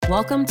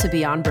Welcome to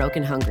Beyond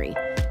Broken Hungry.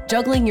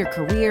 Juggling your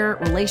career,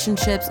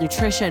 relationships,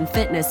 nutrition,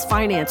 fitness,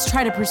 finance,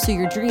 try to pursue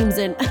your dreams,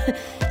 and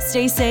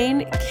stay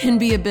sane can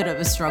be a bit of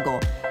a struggle.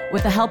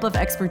 With the help of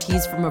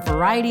expertise from a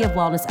variety of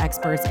wellness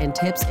experts and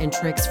tips and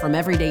tricks from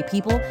everyday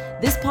people,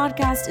 this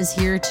podcast is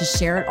here to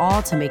share it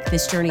all to make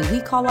this journey we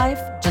call life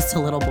just a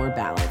little more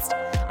balanced.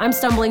 I'm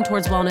stumbling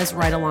towards wellness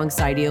right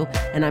alongside you,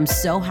 and I'm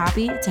so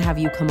happy to have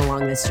you come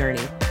along this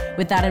journey.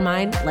 With that in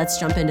mind, let's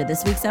jump into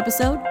this week's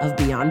episode of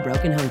Beyond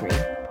Broken Hungry.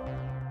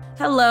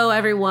 Hello,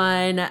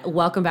 everyone.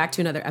 Welcome back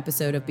to another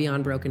episode of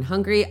Beyond Broken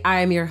Hungry. I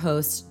am your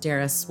host,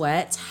 Dara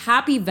Sweat.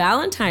 Happy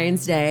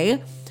Valentine's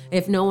Day.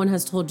 If no one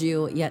has told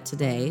you yet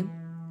today,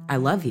 I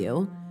love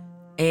you,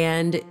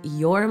 and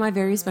you're my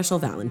very special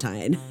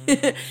Valentine.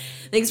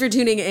 Thanks for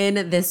tuning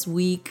in this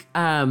week.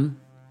 Wow,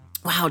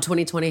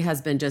 2020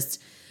 has been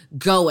just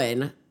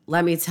going.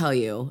 Let me tell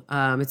you,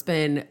 it's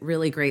been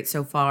really great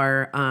so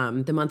far.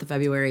 The month of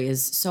February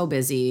is so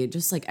busy,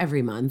 just like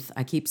every month.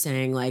 I keep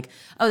saying like,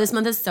 oh, this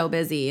month is so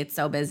busy. It's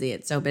so busy.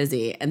 It's so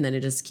busy. And then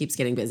it just keeps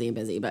getting busy and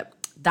busy. But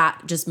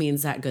that just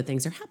means that good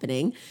things are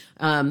happening.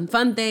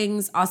 Fun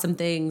things, awesome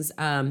things,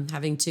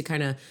 having to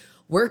kind of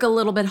work a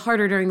little bit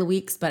harder during the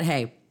weeks. But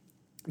hey,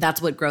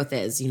 that's what growth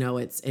is. You know,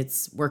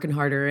 it's working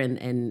harder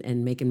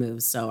and making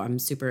moves. So I'm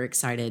super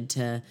excited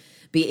to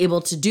be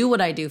able to do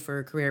what I do for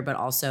a career, but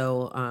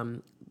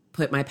also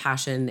put my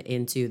passion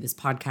into this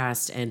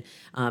podcast and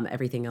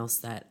everything else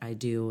that I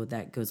do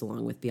that goes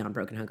along with Beyond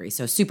Broken Hungry.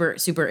 So super,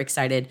 super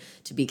excited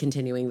to be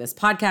continuing this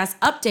podcast.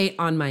 Update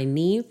on my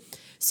knee.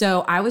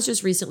 So I was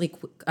just recently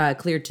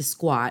cleared to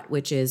squat,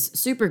 which is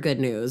super good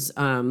news.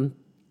 But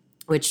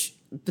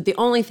the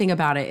only thing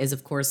about it is,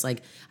 of course,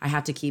 like I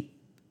have to keep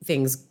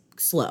things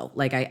slow.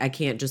 Like I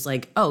can't just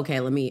like, oh, okay,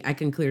 I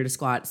can clear to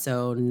squat.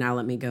 So now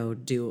let me go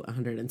do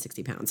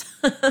 160 pounds.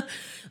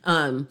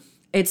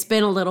 It's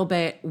been a little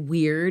bit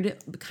weird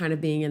kind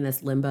of being in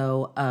this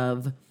limbo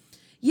of,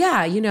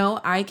 yeah, you know,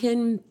 I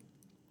can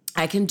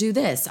do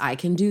this, I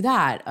can do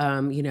that.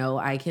 You know,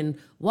 I can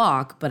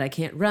walk, but I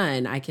can't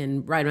run. I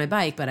can ride my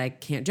bike, but I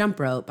can't jump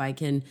rope. I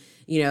can,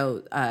 you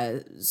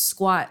know,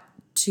 squat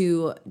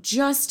to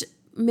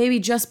maybe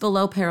just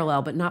below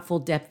parallel, but not full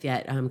depth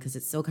yet, because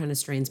it still kind of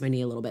strains my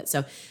knee a little bit.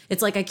 So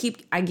it's like I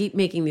keep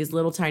making these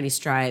little tiny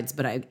strides,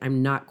 but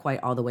I'm not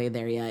quite all the way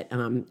there yet.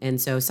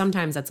 And so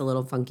sometimes that's a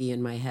little funky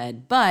in my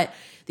head. But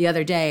the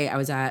other day I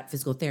was at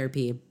physical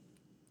therapy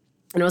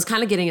and I was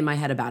kind of getting in my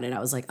head about it. I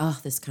was like, oh,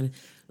 this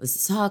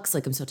sucks.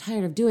 Like I'm so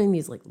tired of doing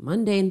these like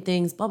mundane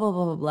things, blah, blah,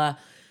 blah, blah,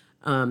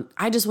 blah.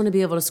 I just want to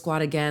be able to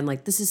squat again.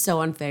 Like this is so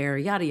unfair,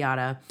 yada,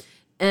 yada.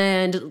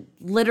 And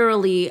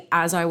literally,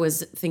 as I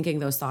was thinking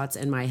those thoughts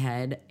in my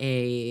head,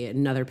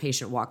 another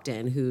patient walked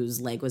in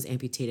whose leg was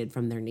amputated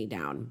from their knee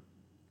down.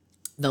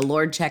 The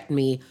Lord checked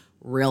me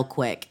real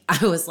quick.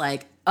 I was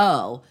like,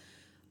 oh,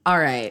 all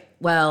right.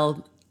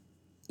 Well,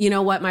 you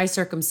know what? My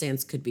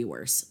circumstance could be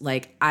worse.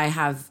 Like I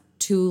have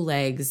two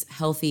legs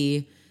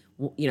healthy,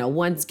 you know,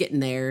 one's getting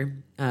there,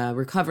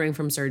 recovering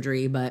from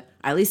surgery, but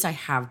at least I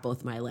have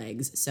both my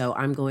legs. So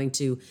I'm going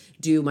to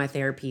do my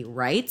therapy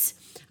right.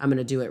 I'm going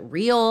to do it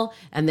real,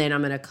 and then I'm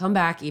going to come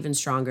back even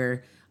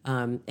stronger.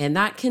 And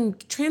that can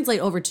translate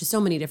over to so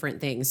many different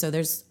things. So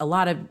there's a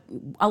lot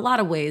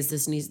of ways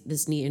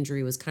this knee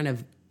injury was kind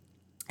of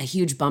a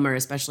huge bummer,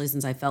 especially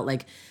since I felt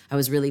like I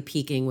was really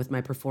peaking with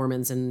my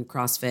performance in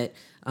CrossFit,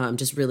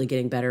 just really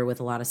getting better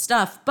with a lot of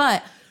stuff.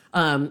 But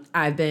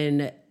I've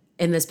been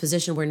in this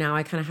position where now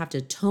I kind of have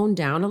to tone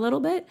down a little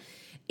bit.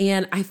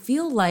 And I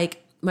feel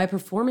like my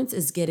performance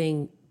is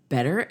getting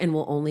better and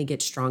will only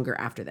get stronger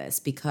after this,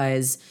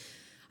 because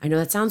I know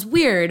that sounds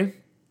weird,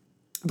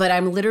 but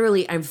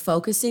I'm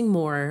focusing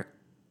more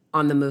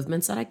on the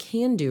movements that I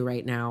can do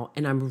right now,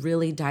 and I'm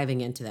really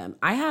diving into them.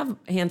 I have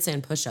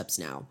handstand push-ups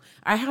now.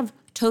 I have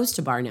toes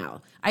to bar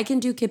now. I can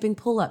do kipping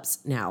pull-ups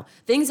now.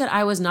 Things that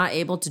I was not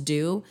able to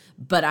do,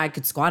 but I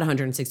could squat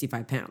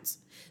 165 pounds.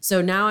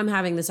 So now I'm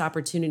having this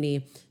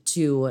opportunity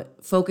to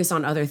focus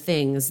on other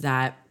things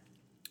that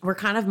were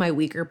kind of my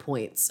weaker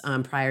points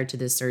prior to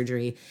this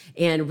surgery,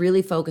 and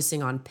really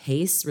focusing on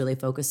pace, really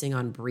focusing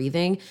on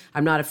breathing.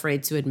 I'm not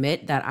afraid to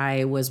admit that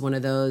I was one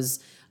of those,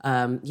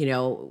 you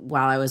know,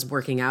 while I was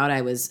working out,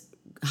 I was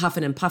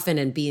huffing and puffing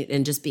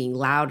and just being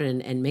loud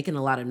and making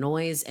a lot of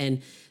noise.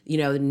 And, you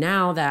know,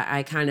 now that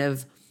I kind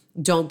of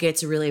don't get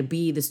to really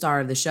be the star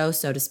of the show,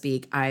 so to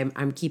speak,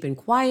 I'm keeping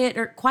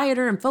quieter.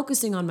 I'm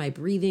focusing on my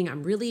breathing.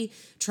 I'm really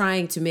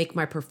trying to make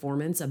my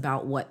performance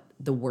about what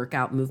the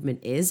workout movement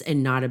is,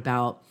 and not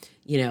about,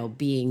 you know,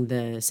 being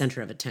the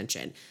center of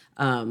attention.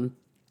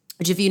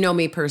 Which, if you know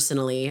me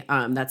personally,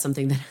 that's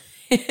something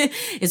that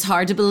is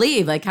hard to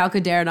believe. Like, how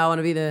could Dara not want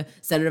to be the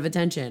center of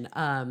attention?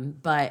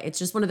 But it's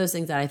just one of those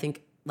things that I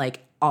think,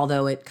 like,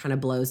 although it kind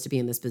of blows to be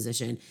in this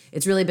position,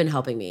 it's really been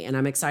helping me. And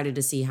I'm excited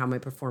to see how my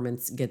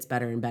performance gets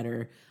better and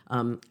better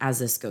as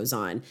this goes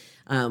on.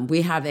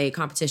 We have a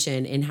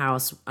competition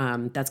in-house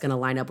that's going to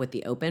line up with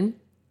the Open.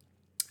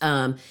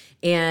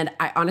 And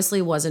I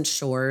honestly wasn't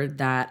sure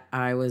that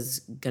I was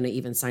going to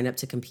even sign up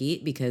to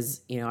compete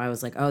because, I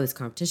was like, oh, this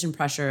competition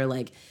pressure,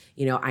 like,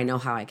 I know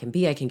how I can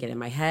get in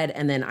my head.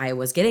 And then I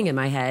was getting in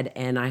my head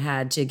and I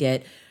had to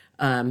get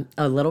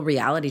a little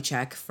reality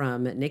check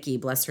from Nikki,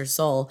 bless her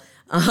soul,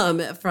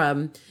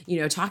 from,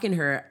 talking to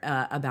her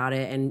about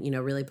it and,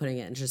 really putting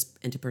it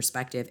into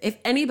perspective. If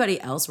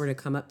anybody else were to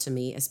come up to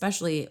me,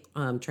 especially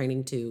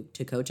training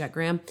to coach at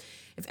Graham,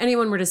 if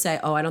anyone were to say,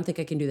 oh, I don't think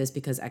I can do this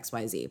because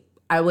XYZ,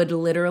 I would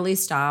literally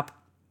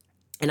stop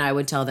and I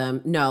would tell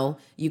them, no,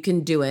 you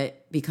can do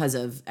it because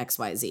of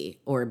XYZ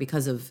or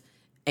because of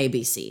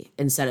ABC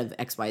instead of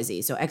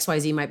XYZ. So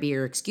XYZ might be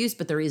your excuse,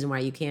 but the reason why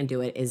you can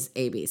do it is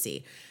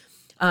ABC.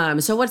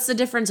 So what's the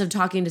difference of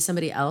talking to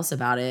somebody else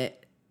about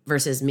it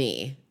versus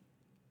me?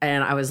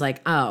 And I was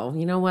like, oh,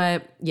 you know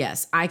what?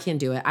 Yes, I can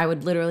do it. I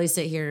would literally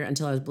sit here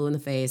until I was blue in the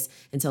face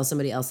and tell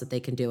somebody else that they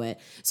can do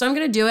it. So I'm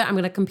going to do it. I'm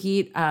going to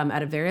compete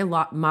at a very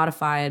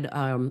modified,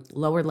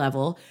 lower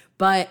level,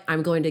 but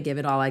I'm going to give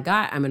it all I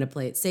got. I'm going to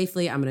play it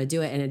safely. I'm going to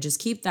do it. And just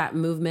keep that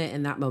movement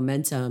and that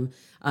momentum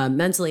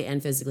mentally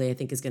and physically, I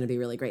think is going to be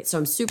really great. So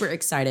I'm super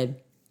excited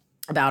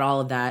about all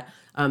of that.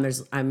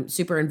 I'm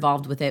super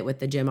involved with it with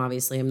the gym.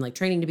 Obviously, I'm like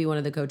training to be one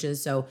of the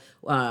coaches. So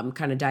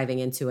kind of diving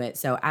into it.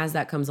 So as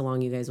that comes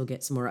along, you guys will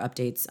get some more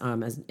updates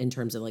as in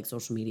terms of like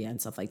social media and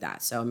stuff like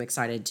that. So I'm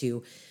excited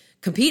to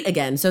compete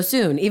again so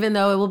soon, even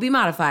though it will be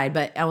modified,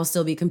 but I will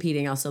still be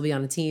competing. I'll still be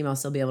on a team. I'll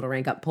still be able to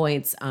rank up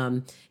points. It's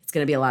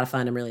going to be a lot of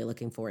fun. I'm really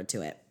looking forward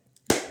to it.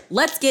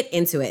 Let's get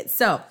into it.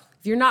 So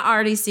if you're not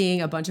already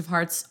seeing a bunch of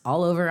hearts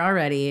all over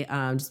already,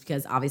 just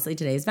because obviously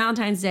today is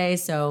Valentine's Day,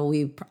 so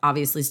we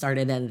obviously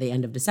started at the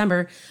end of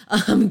December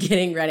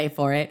getting ready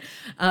for it.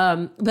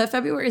 But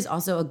February is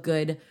also a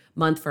good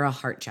month for a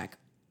heart check.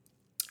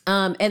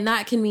 And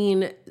that can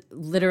mean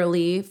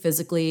literally,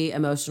 physically,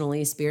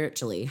 emotionally,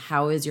 spiritually.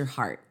 How is your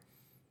heart?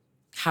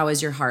 How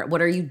is your heart?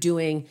 What are you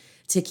doing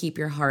to keep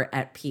your heart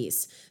at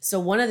peace? So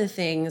one of the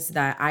things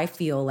that I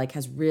feel like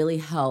has really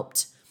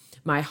helped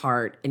my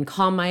heart and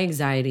calm my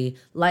anxiety,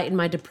 lighten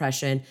my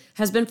depression,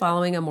 has been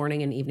following a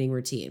morning and evening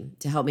routine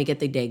to help me get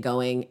the day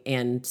going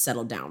and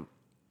settle down.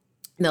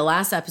 In the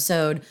last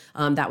episode,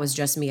 that was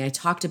just me. I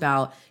talked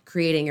about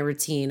creating a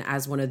routine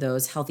as one of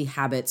those healthy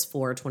habits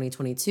for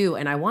 2022.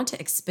 And I want to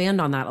expand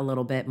on that a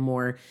little bit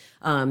more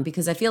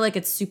because I feel like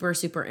it's super,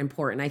 super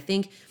important. I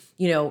think,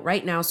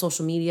 right now,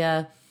 social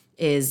media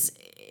is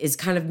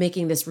kind of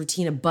making this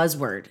routine a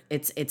buzzword.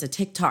 It's a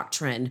TikTok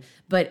trend,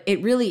 but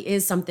it really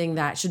is something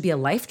that should be a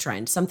life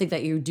trend, something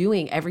that you're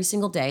doing every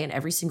single day and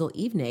every single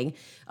evening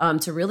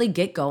to really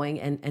get going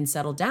and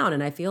settle down.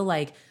 And I feel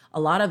like a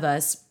lot of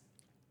us,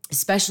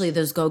 especially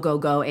those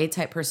go,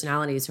 A-type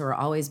personalities who are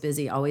always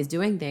busy, always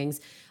doing things,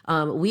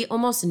 we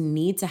almost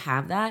need to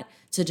have that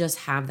to just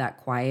have that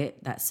quiet,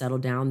 that settle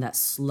down, that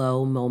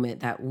slow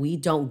moment that we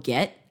don't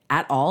get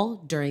at all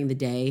during the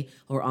day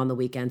or on the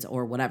weekends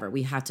or whatever.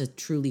 We have to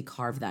truly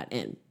carve that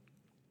in.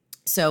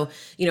 So,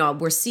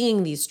 we're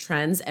seeing these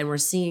trends and we're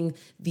seeing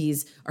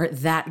these, or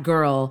that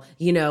girl,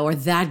 or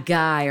that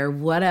guy or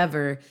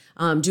whatever,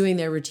 doing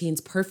their routines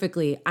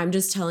perfectly. I'm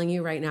just telling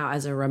you right now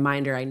as a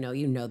reminder, I know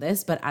you know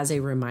this, but as a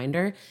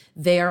reminder,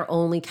 they are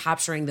only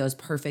capturing those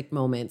perfect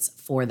moments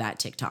for that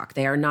TikTok.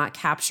 They are not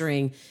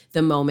capturing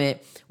the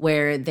moment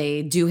where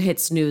they do hit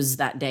snooze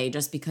that day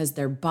just because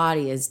their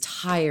body is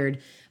tired.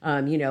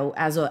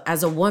 As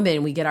a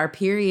woman, we get our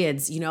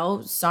periods,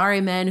 sorry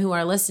men who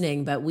are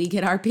listening, but we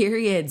get our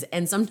periods.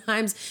 And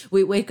sometimes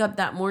we wake up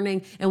that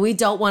morning and we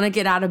don't want to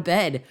get out of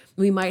bed.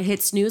 We might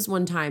hit snooze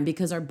one time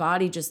because our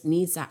body just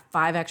needs that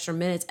 5 extra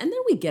minutes. And then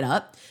we get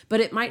up, but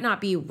it might not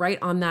be right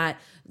on that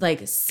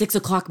like 6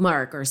 o'clock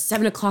mark or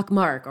 7 o'clock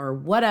mark or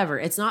whatever.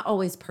 It's not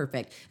always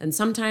perfect. And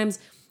sometimes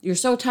you're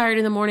so tired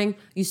in the morning,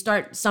 you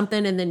start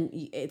something and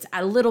then it's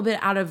a little bit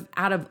out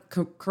of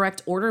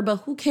correct order, but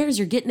who cares?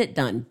 You're getting it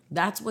done.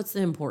 That's what's the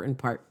important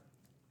part.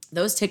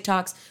 Those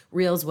TikToks,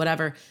 Reels,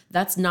 whatever,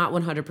 that's not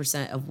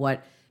 100% of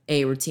what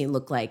a routine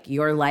look like.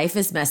 Your life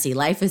is messy.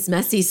 Life is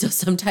messy. So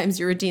sometimes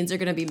your routines are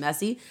going to be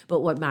messy,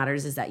 but what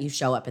matters is that you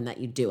show up and that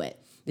you do it.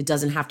 It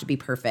doesn't have to be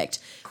perfect.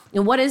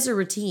 And what is a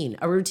routine?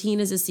 A routine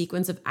is a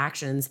sequence of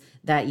actions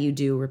that you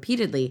do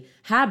repeatedly.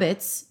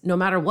 Habits, no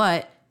matter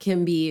what,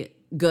 can be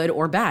good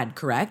or bad,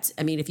 correct?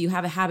 I mean, if you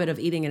have a habit of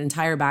eating an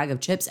entire bag of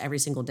chips every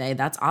single day,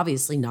 that's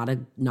obviously not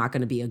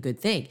going to be a good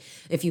thing.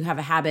 If you have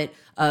a habit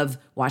of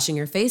washing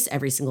your face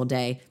every single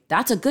day,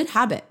 that's a good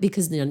habit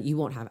because then you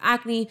won't have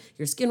acne,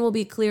 your skin will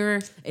be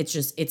clearer.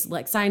 It's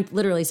like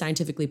literally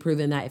scientifically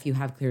proven that if you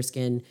have clear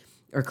skin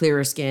or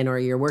clearer skin or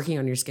you're working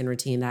on your skin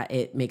routine, that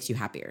it makes you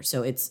happier.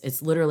 So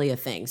it's literally a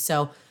thing.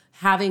 So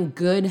having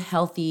good,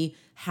 healthy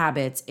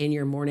habits in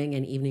your morning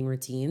and evening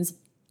routines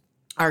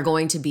are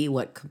going to be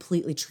what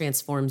completely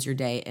transforms your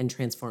day and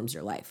transforms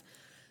your life.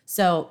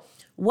 So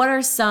what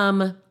are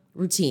some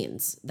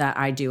routines that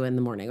I do in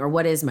the morning, or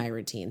what is my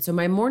routine? So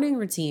my morning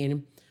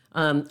routine,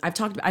 I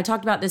talked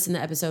about this in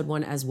the episode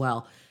 1 as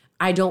well.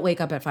 I don't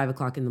wake up at 5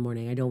 o'clock in the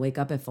morning. I don't wake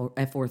up at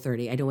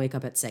 4:30. I don't wake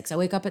up at 6. I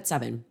wake up at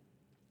 7.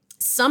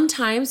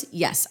 Sometimes,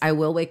 yes, I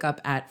will wake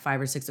up at 5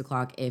 or 6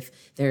 o'clock if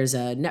there's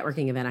a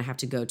networking event I have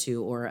to go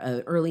to, or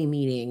an early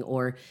meeting,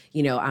 or,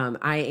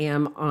 I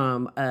am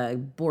a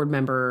board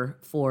member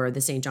for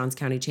the St. Johns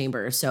County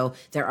Chamber. So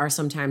there are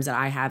some times that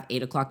I have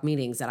 8 o'clock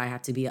meetings that I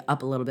have to be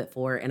up a little bit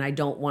for, and I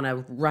don't want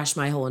to rush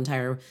my whole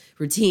entire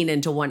routine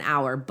into 1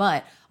 hour.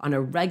 But on a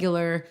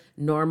regular,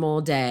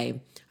 normal day,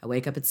 I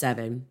wake up at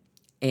 7.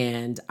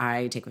 And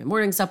I take my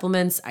morning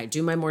supplements. I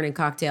do my morning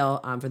cocktail.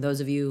 For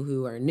those of you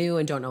who are new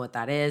and don't know what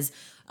that is,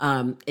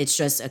 it's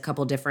just a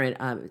couple different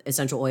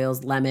essential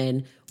oils: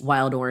 lemon,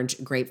 wild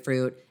orange,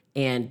 grapefruit,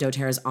 and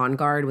doTERRA's On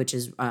Guard, which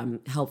is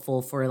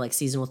helpful for like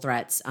seasonal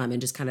threats and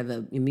just kind of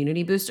an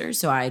immunity booster.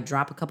 So I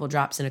drop a couple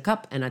drops in a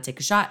cup and I take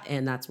a shot,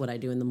 and that's what I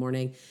do in the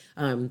morning.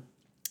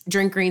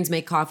 Drink greens,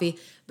 make coffee.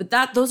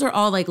 But those are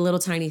all like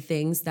little tiny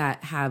things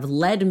that have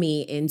led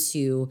me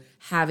into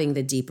having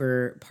the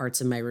deeper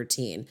parts of my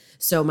routine.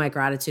 So my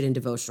gratitude and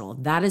devotional,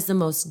 that is the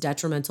most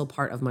detrimental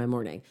part of my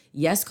morning.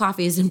 Yes,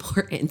 coffee is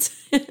important,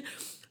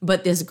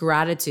 but this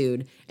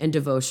gratitude and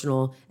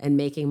devotional and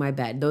making my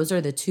bed, those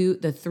are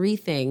three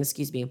things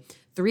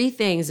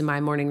in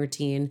my morning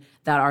routine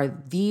that are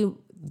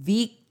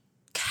the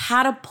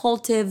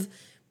catapultive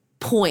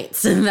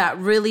points that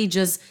really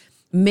just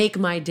make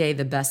my day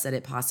the best that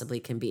it possibly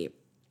can be.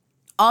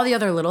 All the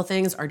other little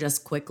things are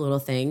just quick little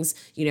things.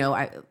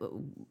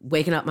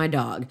 Waking up my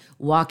dog,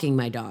 walking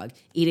my dog,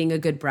 eating a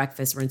good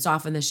breakfast, rinse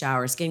off in the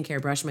shower, skincare,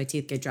 brush my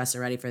teeth, get dressed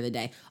and ready for the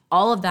day.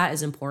 All of that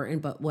is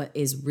important, but what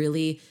is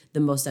really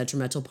the most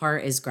detrimental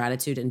part is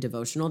gratitude and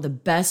devotional. The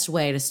best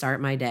way to start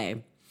my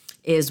day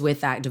is with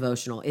that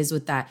devotional, is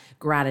with that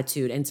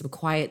gratitude and some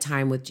quiet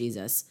time with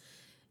Jesus.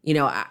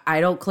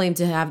 I don't claim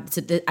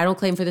I don't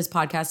claim for this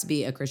podcast to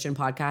be a Christian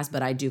podcast,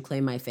 but I do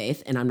claim my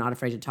faith, and I'm not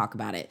afraid to talk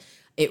about it.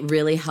 It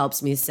really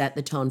helps me set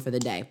the tone for the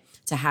day,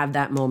 to have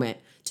that moment,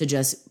 to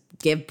just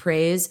give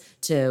praise,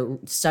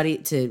 to study,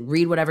 to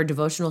read whatever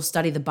devotional,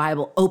 study the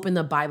Bible, open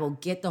the Bible,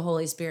 get the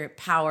Holy Spirit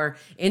power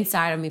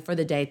inside of me for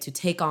the day to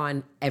take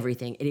on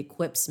everything. It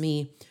equips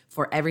me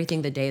for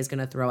everything the day is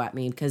going to throw at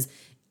me, because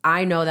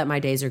I know that my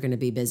days are going to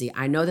be busy.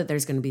 I know that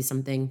there's going to be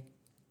something,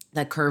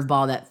 that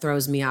curveball that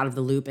throws me out of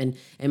the loop, and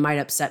it might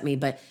upset me.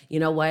 But you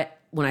know what?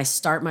 When I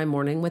start my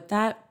morning with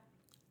that,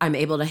 I'm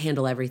able to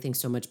handle everything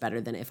so much better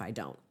than if I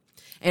don't.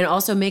 And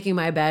also making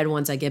my bed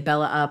once I get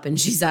Bella up and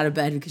she's out of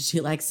bed because she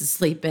likes to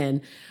sleep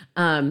in.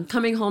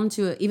 Coming home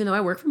even though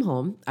I work from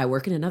home, I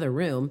work in another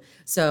room.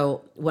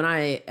 So when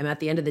I am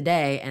at the end of the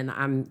day and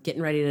I'm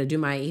getting ready to do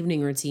my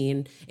evening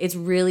routine, it's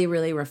really,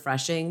 really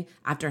refreshing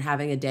after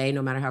having a day,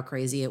 no matter how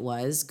crazy it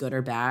was, good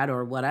or bad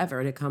or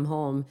whatever, to come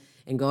home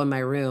and go in my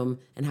room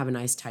and have a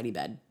nice tidy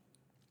bed.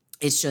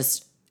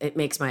 It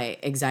makes my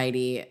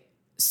anxiety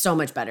so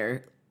much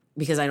better,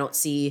 because I don't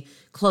see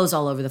clothes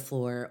all over the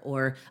floor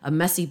or a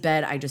messy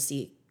bed. I just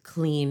see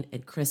clean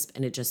and crisp,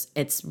 and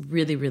it's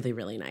really, really,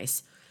 really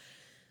nice.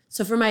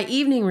 So for my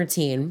evening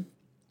routine,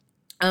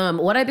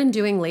 what I've been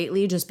doing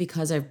lately, just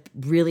because I've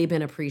really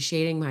been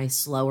appreciating my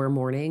slower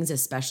mornings,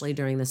 especially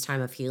during this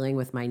time of healing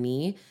with my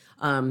knee,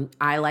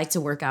 I like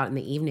to work out in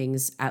the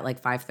evenings at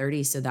like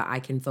 5:30 so that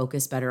I can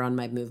focus better on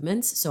my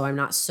movements. So I'm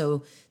not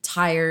so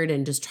tired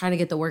and just trying to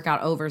get the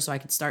workout over so I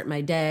can start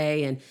my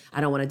day, and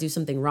I don't want to do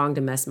something wrong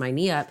to mess my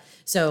knee up.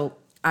 So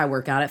I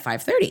work out at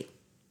 5:30.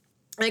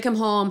 I come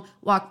home,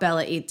 walk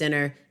Bella, eat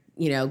dinner,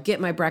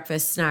 get my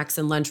breakfast, snacks,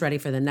 and lunch ready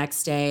for the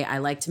next day. I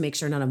like to make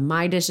sure none of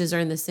my dishes are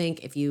in the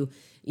sink. If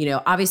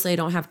obviously I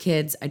don't have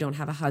kids, I don't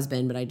have a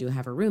husband, but I do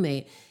have a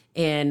roommate.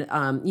 And,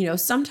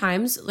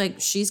 sometimes like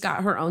she's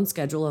got her own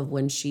schedule of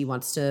when she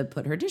wants to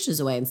put her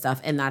dishes away and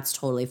stuff. And that's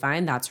totally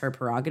fine. That's her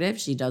prerogative.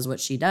 She does what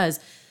she does.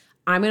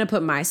 I'm going to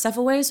put my stuff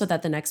away so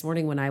that the next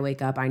morning when I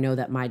wake up, I know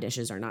that my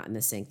dishes are not in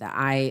the sink, that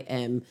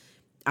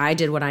I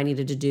did what I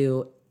needed to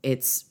do.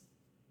 It's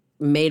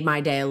made my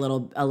day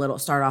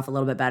start off a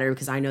little bit better,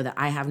 because I know that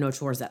I have no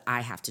chores that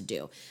I have to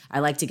do. I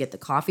like to get the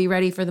coffee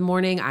ready for the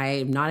morning.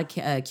 I am not a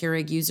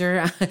Keurig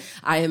user.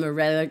 I am a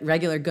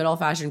regular good old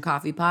fashioned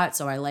coffee pot.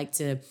 So I like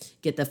to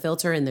get the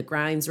filter and the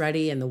grinds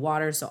ready and the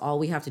water. So all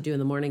we have to do in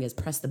the morning is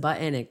press the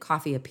button and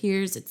coffee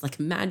appears. It's like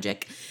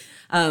magic.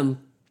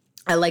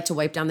 I like to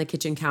wipe down the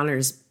kitchen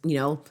counters,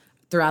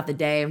 throughout the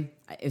day,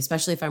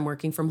 especially if I'm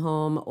working from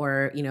home,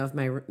 or, if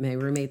my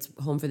roommate's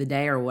home for the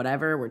day or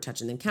whatever. We're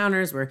touching the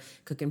counters, we're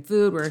cooking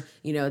food, we're,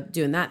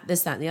 doing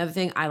this, that, and the other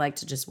thing. I like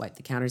to just wipe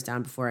the counters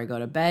down before I go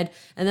to bed.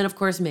 And then of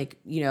course make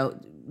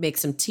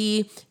some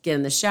tea, get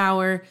in the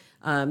shower,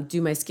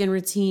 do my skin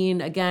routine,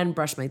 again,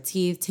 brush my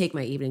teeth, take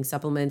my evening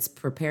supplements,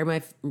 prepare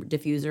my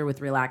diffuser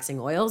with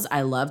relaxing oils.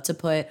 I love to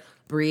put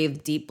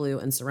Breathe, Deep Blue,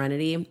 and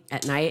Serenity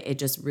at night. It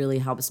just really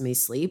helps me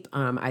sleep.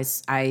 I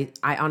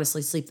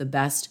honestly sleep the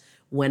best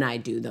when I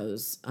do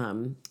those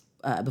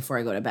before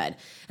I go to bed.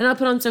 And I'll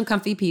put on some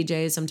comfy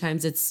PJs.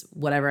 Sometimes it's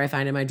whatever I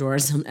find in my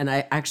drawers. And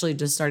I actually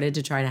just started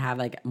to try to have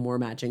like more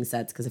matching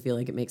sets, because I feel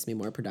like it makes me a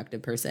more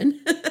productive person.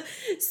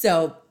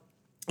 So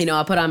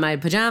I'll put on my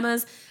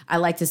pajamas. I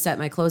like to set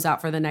my clothes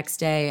out for the next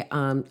day.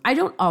 I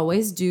don't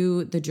always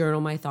do the journal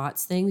my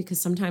thoughts thing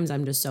because sometimes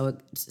I'm just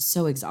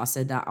so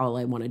exhausted that all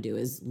I want to do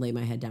is lay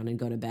my head down and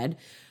go to bed.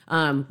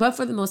 But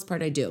for the most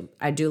part, I do.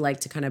 I do like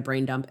to kind of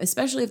brain dump,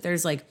 especially if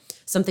there's like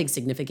something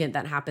significant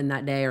that happened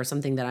that day or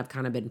something that I've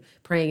kind of been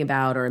praying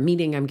about or a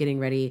meeting I'm getting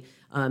ready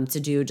to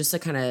do, just to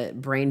kind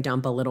of brain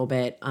dump a little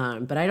bit.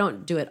 But I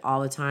don't do it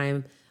all the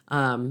time.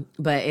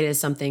 But it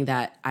is something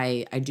that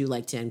I do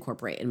like to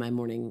incorporate in my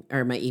morning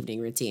or my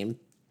evening routine.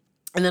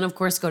 And then of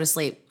course, go to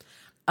sleep.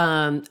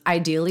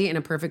 Ideally in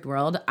a perfect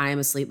world, I am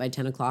asleep by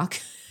 10 o'clock.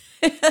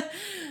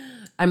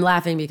 I'm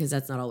laughing because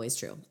that's not always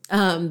true.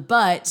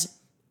 But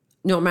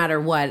no matter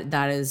what,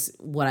 that is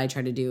what I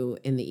try to do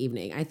in the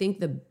evening. I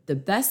think the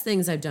best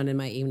things I've done in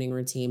my evening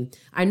routine,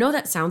 I know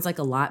that sounds like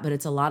a lot, but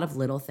it's a lot of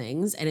little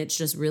things. And it's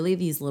just really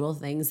these little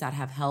things that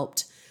have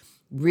helped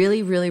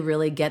really, really,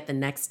 really get the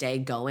next day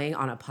going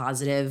on a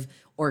positive,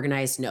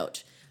 organized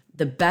note.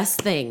 The best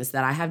things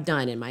that I have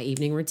done in my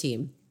evening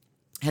routine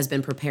has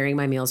been preparing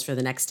my meals for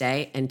the next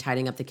day and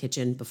tidying up the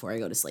kitchen before I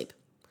go to sleep.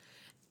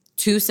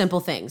 2 simple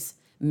things,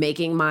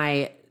 making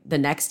the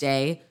next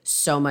day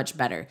so much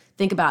better.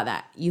 Think about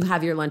that. You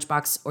have your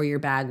lunchbox or your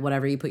bag,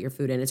 whatever you put your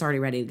food in, it's already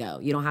ready to go.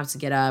 You don't have to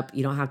get up.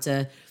 You don't have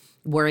to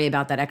worry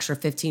about that extra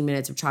 15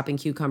 minutes of chopping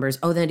cucumbers.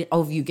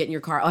 You get in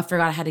your car. Oh, I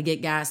forgot I had to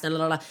get gas.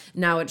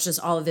 Now it's just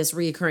all of this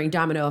reoccurring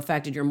domino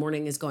effect and your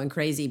morning is going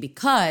crazy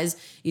because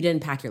you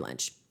didn't pack your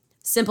lunch.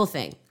 Simple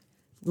thing.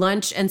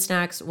 Lunch and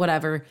snacks,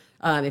 whatever.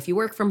 If you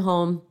work from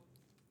home,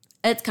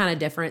 it's kind of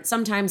different.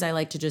 Sometimes I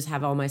like to just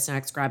have all my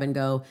snacks grab and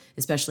go,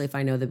 especially if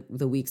I know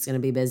the week's going to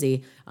be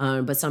busy.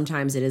 But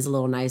sometimes it is a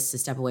little nice to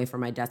step away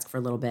from my desk for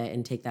a little bit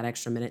and take that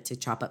extra minute to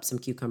chop up some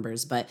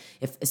cucumbers. But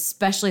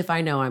especially if I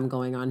know I'm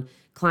going on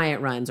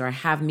client runs or I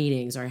have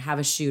meetings or I have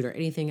a shoot or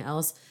anything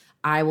else,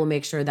 I will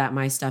make sure that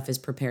my stuff is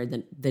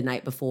prepared the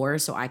night before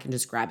so I can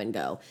just grab and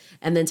go.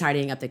 And then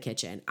tidying up the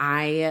kitchen.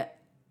 I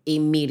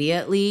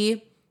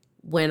immediately,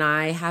 when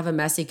I have a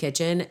messy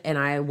kitchen and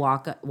I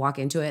walk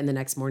into it in the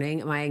next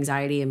morning, my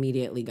anxiety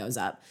immediately goes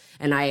up.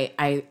 And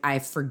I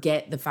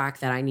forget the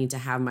fact that I need to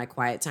have my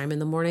quiet time in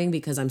the morning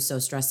because I'm so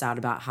stressed out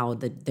about how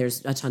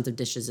there's a ton of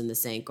dishes in the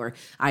sink, or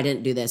I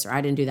didn't do this, or I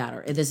didn't do that,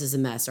 or this is a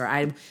mess, or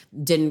I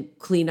didn't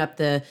clean up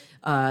the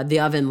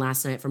oven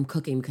last night from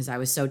cooking because I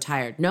was so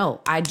tired.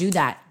 No, I do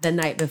that the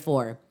night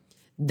before.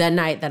 The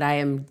night that I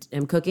am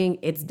cooking,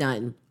 it's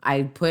done.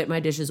 I put my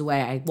dishes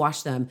away. I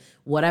wash them,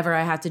 whatever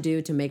I have to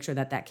do to make sure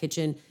that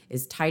kitchen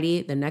is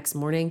tidy the next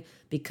morning,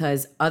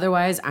 because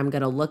otherwise I'm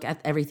going to look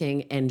at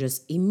everything and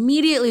just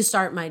immediately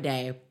start my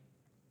day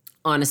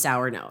on a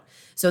sour note.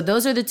 So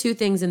those are the 2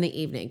 things in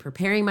the evening,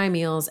 preparing my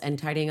meals and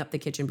tidying up the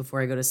kitchen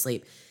before I go to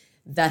sleep,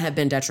 that have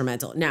been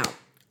detrimental. Now,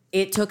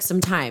 it took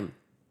some time.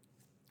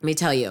 Let me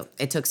tell you,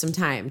 it took some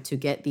time to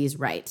get these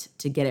right,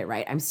 to get it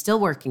right. I'm still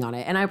working on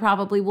it, and I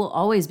probably will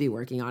always be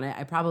working on it.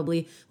 I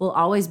probably will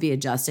always be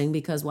adjusting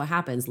because what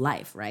happens?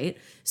 Life, right?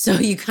 So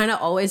you kind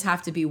of always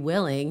have to be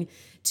willing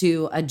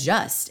to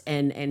adjust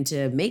and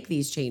to make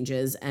these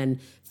changes and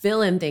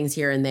fill in things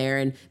here and there.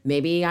 And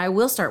maybe I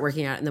will start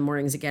working out in the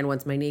mornings again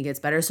once my knee gets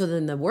better. So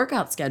then the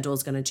workout schedule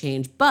is going to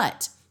change.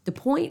 But the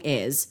point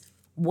is,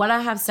 what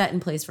I have set in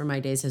place for my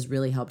days has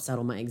really helped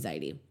settle my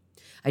anxiety.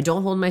 I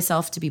don't hold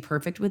myself to be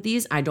perfect with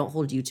these. I don't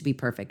hold you to be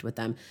perfect with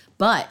them,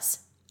 but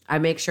I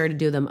make sure to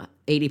do them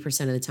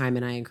 80% of the time,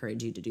 and I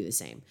encourage you to do the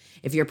same.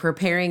 If you're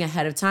preparing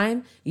ahead of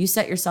time, you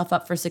set yourself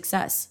up for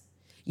success.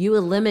 You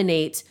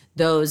eliminate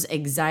those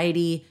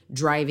anxiety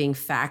driving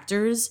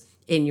factors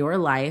in your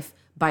life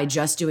by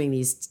just doing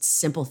these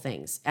simple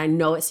things. I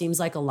know it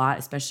seems like a lot,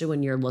 especially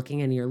when you're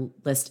looking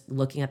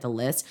at the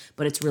list,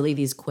 but it's really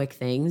these quick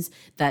things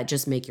that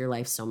just make your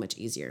life so much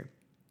easier.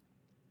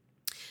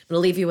 I'm going to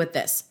leave you with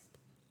this.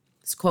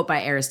 It's a quote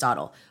by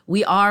Aristotle.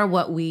 We are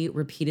what we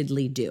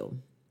repeatedly do.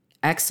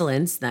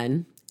 Excellence,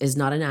 then, is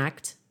not an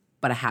act,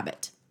 but a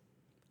habit.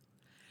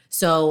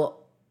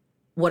 So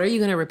what are you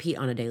going to repeat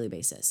on a daily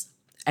basis?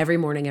 Every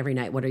morning, every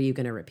night, what are you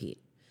going to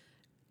repeat?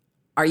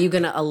 Are you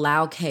going to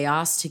allow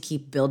chaos to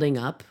keep building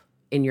up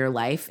in your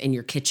life, in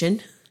your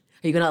kitchen?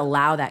 Are you going to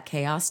allow that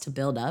chaos to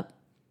build up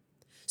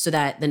so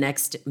that the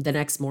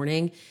next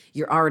morning,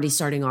 you're already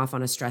starting off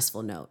on a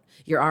stressful note?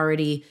 You're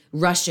already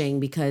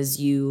rushing because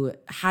you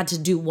had to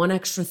do one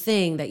extra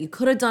thing that you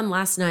could have done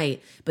last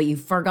night, but you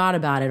forgot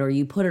about it or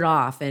you put it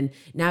off. And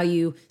now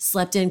you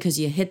slept in because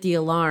you hit the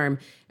alarm,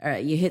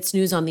 you hit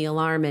snooze on the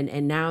alarm.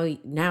 And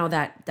now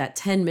that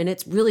 10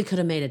 minutes really could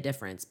have made a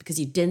difference because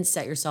you didn't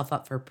set yourself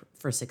up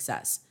for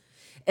success.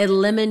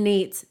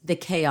 Eliminate the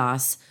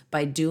chaos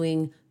by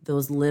doing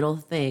those little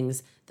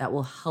things that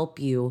will help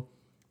you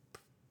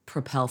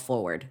propel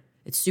forward.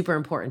 It's super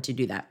important to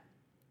do that.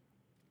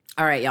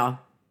 All right, y'all.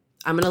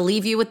 I'm going to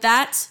leave you with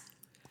that.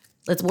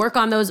 Let's work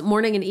on those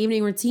morning and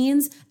evening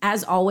routines.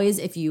 As always,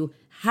 if you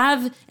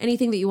have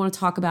anything that you want to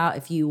talk about,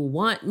 if you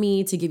want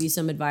me to give you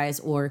some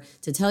advice or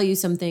to tell you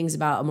some things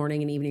about a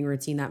morning and evening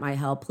routine that might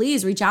help,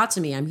 please reach out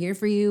to me. I'm here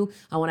for you.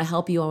 I want to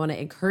help you. I want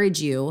to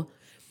encourage you.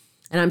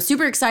 And I'm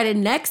super excited.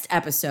 Next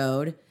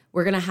episode,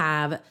 we're going to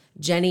have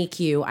Jenny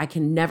Q. I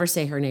can never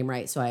say her name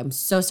right, so I'm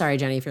so sorry,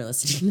 Jenny, if you're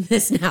listening to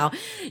this now.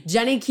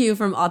 Jenny Q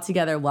from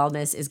Altogether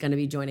Wellness is going to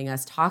be joining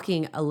us,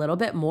 talking a little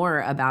bit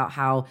more about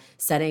how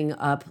setting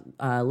up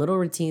little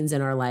routines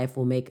in our life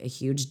will make a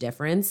huge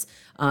difference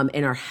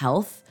in our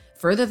health,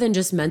 further than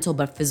just mental,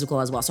 but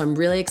physical as well. So I'm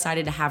really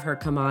excited to have her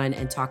come on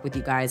and talk with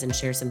you guys and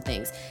share some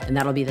things. And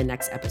that'll be the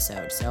next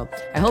episode. So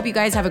I hope you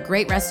guys have a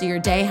great rest of your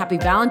day. Happy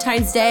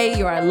Valentine's Day.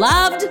 You are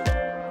loved.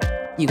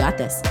 You got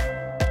this.